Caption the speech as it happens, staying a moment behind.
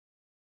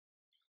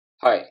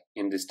Hi,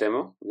 in this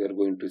demo, we are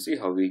going to see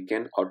how we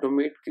can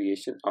automate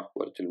creation of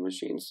virtual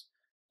machines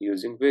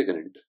using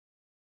Vagrant.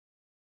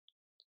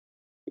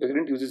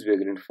 Vagrant uses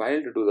Vagrant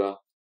file to do the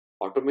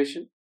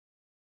automation.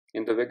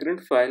 In the Vagrant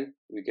file,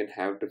 we can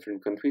have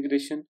different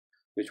configuration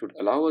which would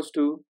allow us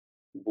to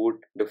boot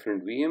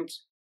different VMs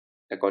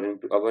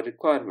according to our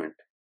requirement.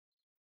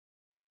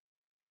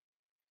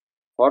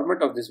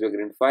 Format of this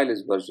Vagrant file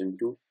is version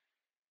 2.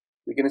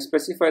 We can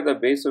specify the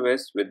base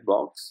OS with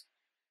box.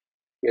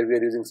 Here we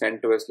are using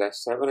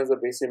CentOS/7 as a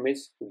base image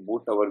to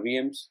boot our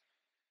VMs.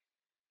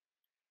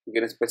 We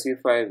can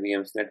specify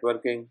VMs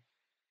networking.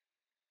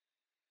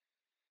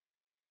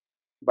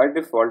 By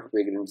default,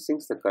 Vagrant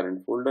syncs the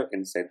current folder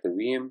inside the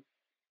VM,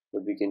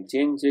 but we can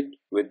change it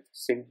with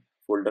sync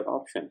folder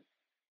option.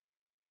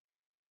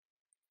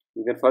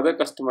 We can further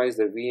customize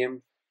the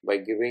VM by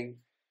giving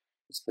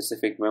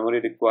specific memory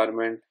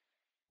requirement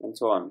and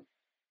so on.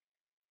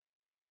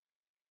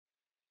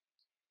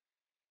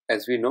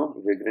 As we know,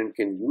 Vagrant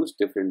can use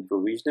different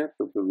provisioner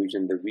to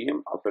provision the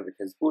VM after it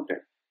has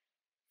booted.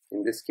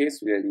 In this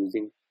case, we are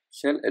using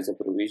shell as a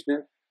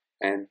provisioner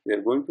and we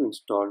are going to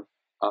install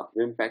a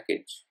Vim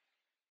package.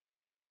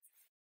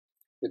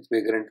 With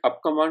Vagrant up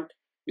command,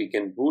 we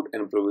can boot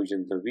and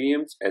provision the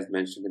VMs as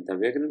mentioned in the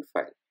Vagrant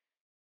file.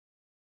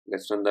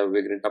 Let's run the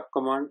Vagrant up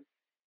command.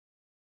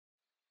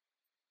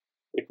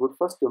 It would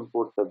first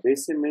import the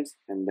base image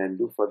and then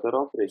do further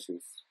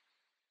operations.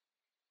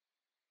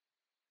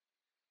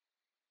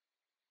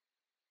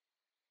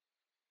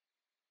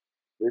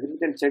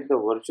 Vagrant can check the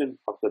version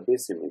of the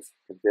base image.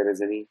 If there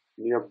is any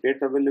new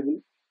update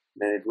available,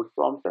 then it would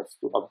prompt us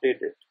to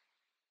update it.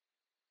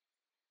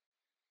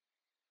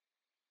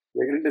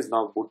 Vagrant is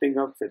now booting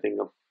up, setting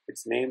up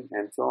its name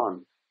and so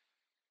on.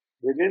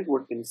 Vagrant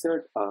would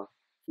insert a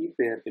key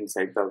pair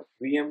inside the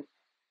VM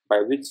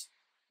by which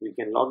we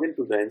can log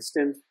into the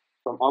instance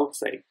from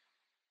outside.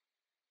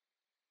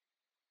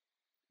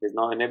 It is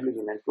now enabling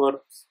the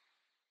networks.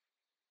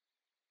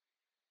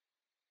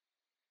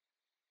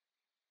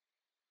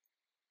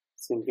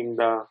 Syncing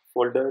the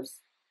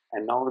folders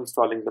and now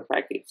installing the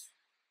package.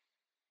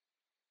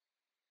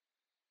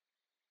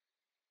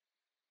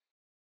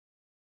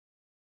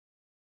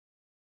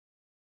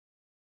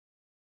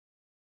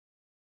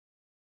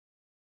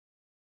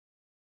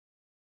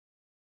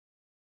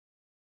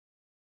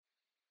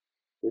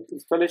 With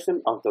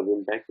installation of the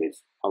Vim package,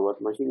 our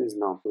machine is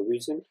now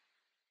provisioned.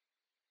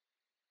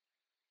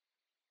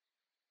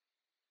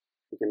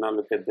 We can now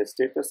look at the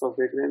status of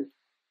Vagrant.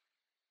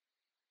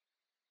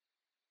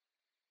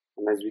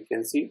 And as we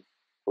can see,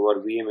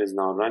 our VM is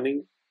now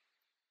running.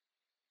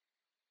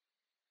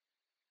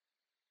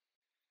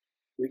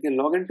 We can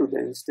log into the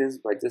instance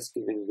by just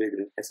giving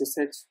Vagrant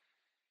SSH.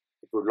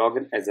 It would log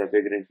in as a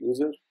Vagrant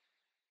user.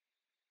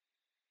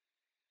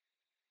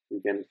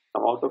 We can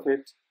come out of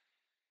it.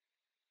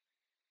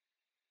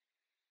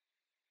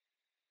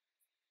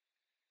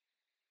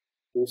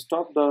 To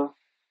stop the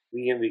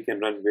VM, we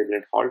can run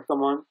Vagrant halt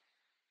command.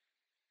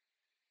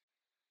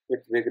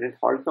 With Vagrant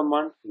halt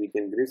command, we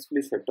can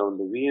gracefully shut down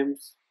the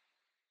VMs.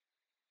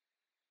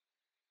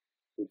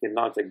 We can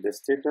now check the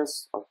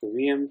status of the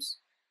VMs.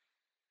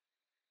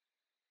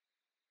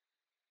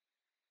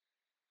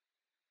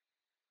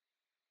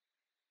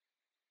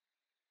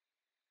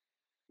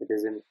 It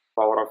is in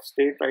power off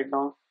state right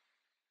now.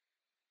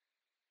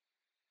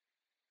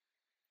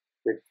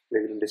 With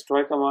Vagrant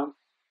destroy command,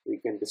 we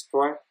can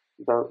destroy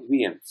the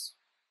VMs.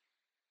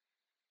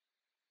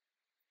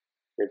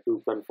 Hit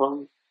to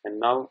confirm, and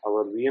now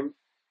our VM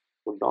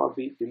would now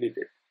be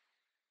deleted.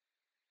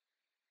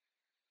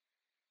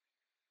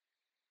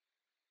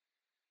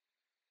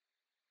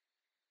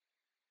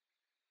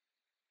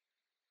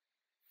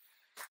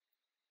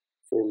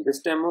 So in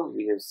this demo,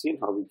 we have seen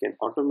how we can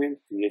automate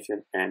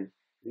creation and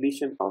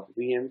deletion of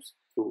VMs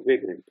through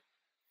Vagrant.